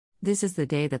This is the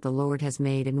day that the Lord has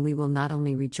made, and we will not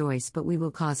only rejoice but we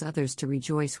will cause others to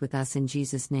rejoice with us in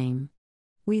Jesus' name.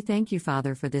 We thank you,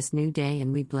 Father, for this new day,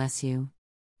 and we bless you.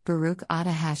 Baruch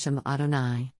Atah Hashem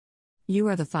Adonai. You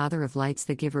are the Father of lights,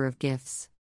 the giver of gifts,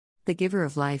 the giver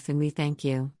of life, and we thank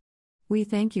you. We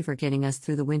thank you for getting us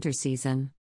through the winter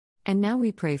season. And now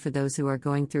we pray for those who are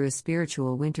going through a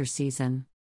spiritual winter season.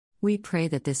 We pray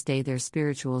that this day their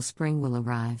spiritual spring will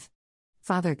arrive.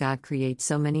 Father God creates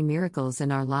so many miracles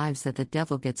in our lives that the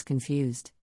devil gets confused.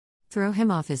 Throw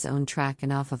him off his own track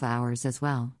and off of ours as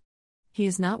well. He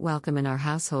is not welcome in our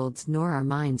households, nor our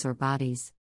minds or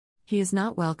bodies. He is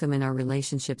not welcome in our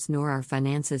relationships nor our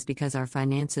finances, because our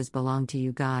finances belong to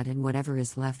you, God, and whatever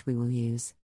is left we will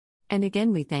use. And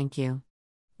again we thank you.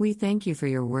 We thank you for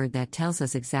your word that tells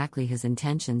us exactly his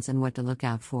intentions and what to look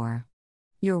out for.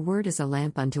 Your word is a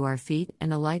lamp unto our feet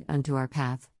and a light unto our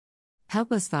path.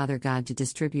 Help us, Father God, to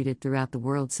distribute it throughout the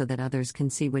world so that others can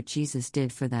see what Jesus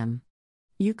did for them.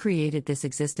 You created this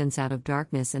existence out of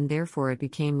darkness, and therefore it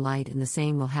became light, and the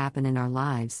same will happen in our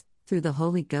lives. Through the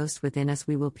Holy Ghost within us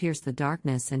we will pierce the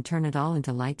darkness and turn it all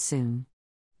into light soon.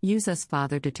 Use us,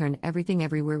 Father, to turn everything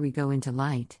everywhere we go into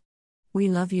light. We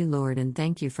love you, Lord, and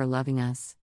thank you for loving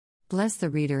us. Bless the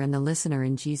reader and the listener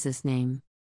in Jesus' name.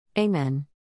 Amen.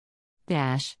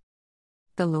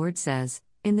 The Lord says,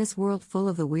 "In this world full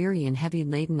of the weary and heavy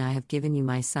laden I have given you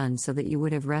my Son so that you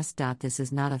would have rest. This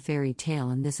is not a fairy tale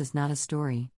and this is not a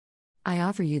story. I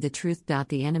offer you the truth.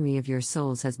 The enemy of your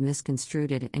souls has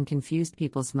misconstrued it and confused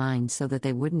people's minds so that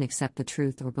they wouldn't accept the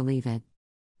truth or believe it.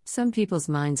 Some people's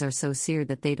minds are so seared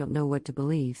that they don't know what to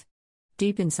believe.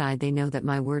 Deep inside they know that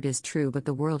my word is true, but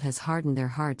the world has hardened their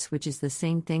hearts, which is the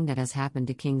same thing that has happened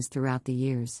to kings throughout the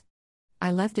years.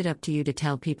 I left it up to you to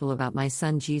tell people about my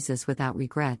Son Jesus without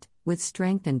regret, with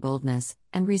strength and boldness,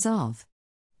 and resolve.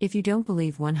 If you don't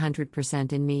believe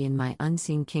 100% in me and my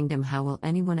unseen kingdom, how will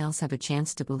anyone else have a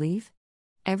chance to believe?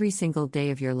 Every single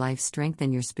day of your life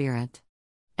strengthen your spirit.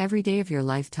 Every day of your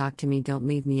life talk to me, don't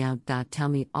leave me out. Tell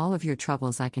me all of your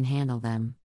troubles, I can handle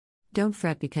them. Don't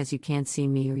fret because you can't see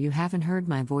me or you haven't heard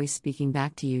my voice speaking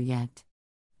back to you yet.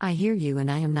 I hear you and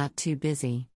I am not too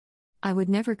busy. I would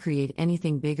never create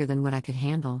anything bigger than what I could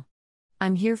handle.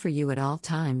 I'm here for you at all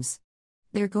times.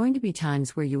 There are going to be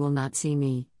times where you will not see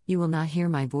me, you will not hear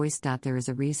my voice. There is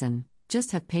a reason,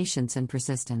 just have patience and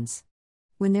persistence.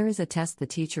 When there is a test, the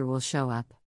teacher will show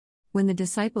up. When the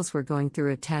disciples were going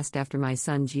through a test after my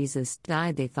Son Jesus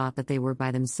died, they thought that they were by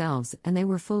themselves and they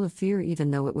were full of fear, even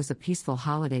though it was a peaceful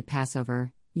holiday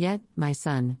Passover. Yet, my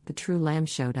Son, the true Lamb,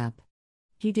 showed up.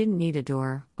 He didn't need a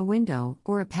door, a window,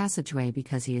 or a passageway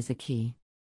because he is a key.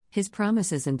 His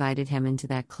promises invited him into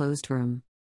that closed room.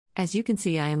 As you can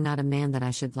see, I am not a man that I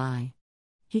should lie.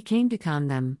 He came to calm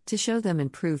them, to show them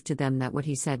and prove to them that what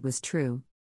he said was true.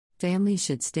 Families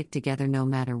should stick together no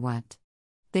matter what.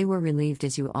 They were relieved,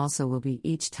 as you also will be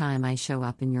each time I show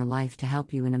up in your life to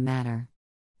help you in a matter.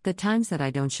 The times that I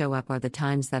don't show up are the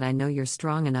times that I know you're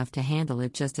strong enough to handle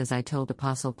it, just as I told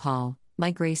Apostle Paul,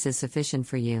 my grace is sufficient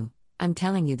for you. I'm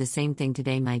telling you the same thing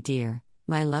today, my dear,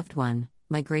 my loved one,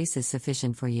 my grace is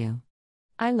sufficient for you.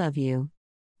 I love you.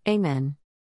 Amen.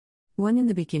 1. In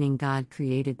the beginning God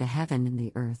created the heaven and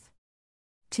the earth.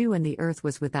 2. And the earth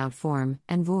was without form,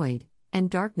 and void, and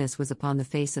darkness was upon the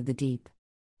face of the deep.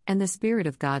 And the Spirit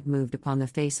of God moved upon the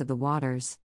face of the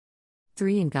waters.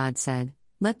 3. And God said,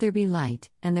 let there be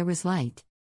light, and there was light.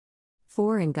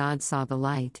 4. And God saw the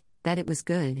light, that it was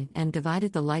good, and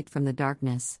divided the light from the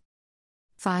darkness.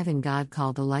 5. And God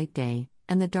called the light day,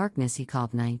 and the darkness he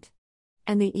called night.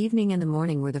 And the evening and the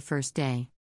morning were the first day.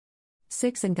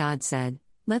 6. And God said,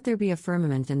 let there be a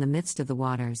firmament in the midst of the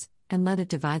waters, and let it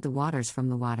divide the waters from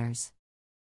the waters.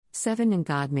 7. And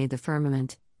God made the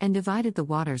firmament, and divided the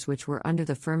waters which were under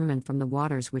the firmament from the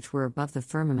waters which were above the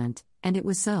firmament, and it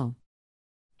was so.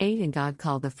 8. And God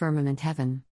called the firmament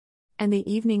heaven. And the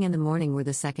evening and the morning were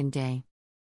the second day.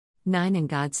 9. And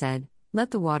God said,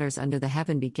 let the waters under the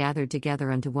heaven be gathered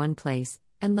together unto one place,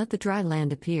 and let the dry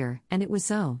land appear, and it was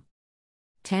so.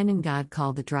 10. And God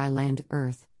called the dry land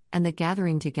earth, and the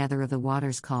gathering together of the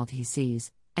waters called he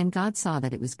seas, and God saw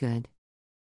that it was good.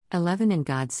 11. And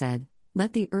God said,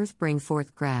 let the earth bring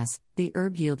forth grass, the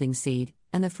herb yielding seed,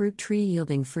 and the fruit tree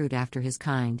yielding fruit after his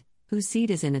kind, whose seed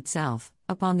is in itself,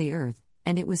 upon the earth,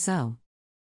 and it was so.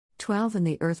 12. And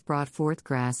the earth brought forth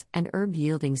grass, and herb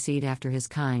yielding seed after his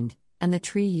kind, and the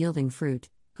tree yielding fruit,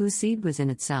 whose seed was in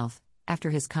itself, after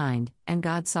his kind, and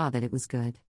God saw that it was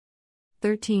good.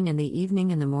 13. And the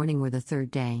evening and the morning were the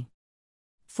third day.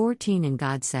 14. And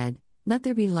God said, let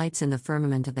there be lights in the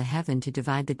firmament of the heaven to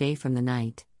divide the day from the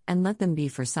night, and let them be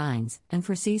for signs, and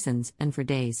for seasons, and for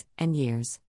days, and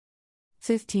years.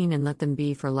 15 And let them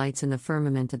be for lights in the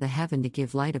firmament of the heaven to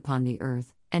give light upon the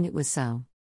earth, and it was so.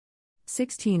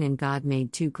 16 And God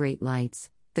made 2 great lights,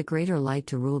 the greater light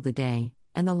to rule the day,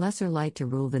 and the lesser light to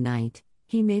rule the night.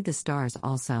 He made the stars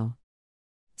also.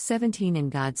 17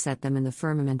 And God set them in the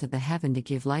firmament of the heaven to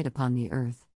give light upon the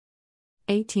earth.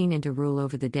 18 And to rule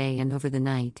over the day and over the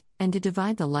night, and to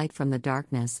divide the light from the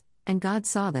darkness, and God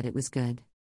saw that it was good.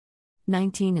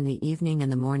 19 And the evening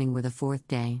and the morning were the 4th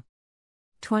day.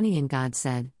 20 And God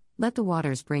said, Let the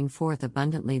waters bring forth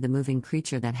abundantly the moving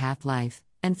creature that hath life,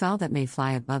 and fowl that may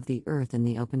fly above the earth in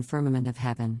the open firmament of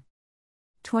heaven.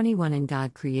 21 And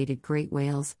God created great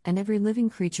whales, and every living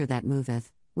creature that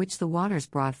moveth, which the waters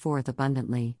brought forth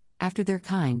abundantly, after their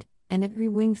kind, and every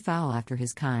winged fowl after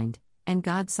his kind, and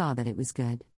God saw that it was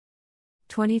good.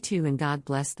 22 And God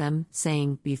blessed them,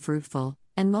 saying, Be fruitful,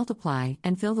 and multiply,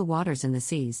 and fill the waters in the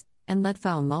seas, and let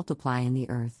fowl multiply in the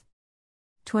earth.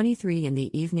 23 And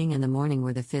the evening and the morning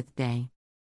were the 5th day.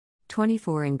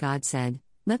 24 And God said,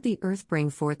 Let the earth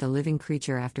bring forth a living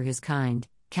creature after his kind,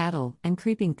 cattle, and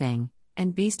creeping thing,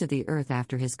 and beast of the earth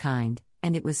after his kind,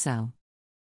 and it was so.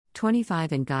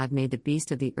 25 And God made the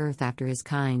beast of the earth after his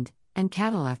kind, and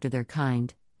cattle after their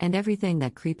kind, and everything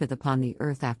that creepeth upon the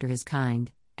earth after his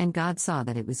kind, and God saw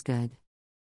that it was good.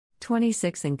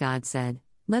 26 And God said,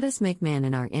 Let us make man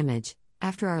in our image,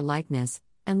 after our likeness,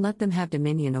 and let them have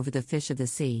dominion over the fish of the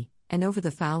sea, and over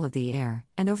the fowl of the air,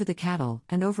 and over the cattle,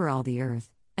 and over all the earth,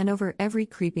 and over every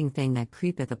creeping thing that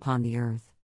creepeth upon the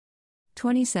earth.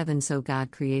 27 So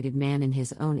God created man in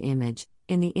his own image,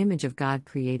 in the image of God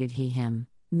created he him,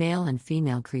 male and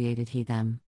female created he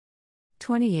them.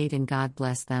 28 And God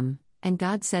blessed them, and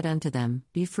God said unto them,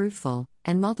 Be fruitful,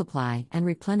 and multiply, and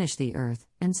replenish the earth,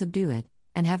 and subdue it,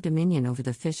 and have dominion over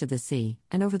the fish of the sea,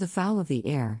 and over the fowl of the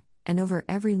air, and over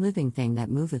every living thing that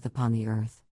moveth upon the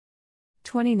earth.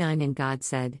 29 And God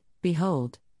said,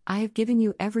 Behold, I have given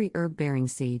you every herb-bearing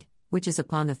seed, which is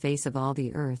upon the face of all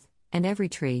the earth, and every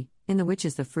tree, in the which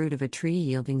is the fruit of a tree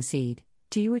yielding seed,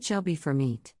 to you it shall be for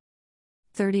meat.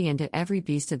 30 And to every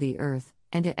beast of the earth,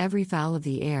 and to every fowl of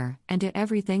the air, and to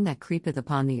everything that creepeth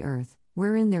upon the earth,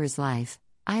 wherein there is life,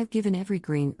 I have given every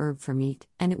green herb for meat,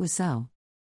 and it was so.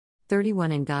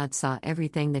 31 And God saw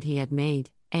everything that he had made,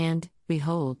 and,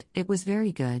 behold, it was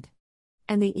very good.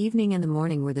 And the evening and the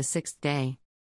morning were the 6th day.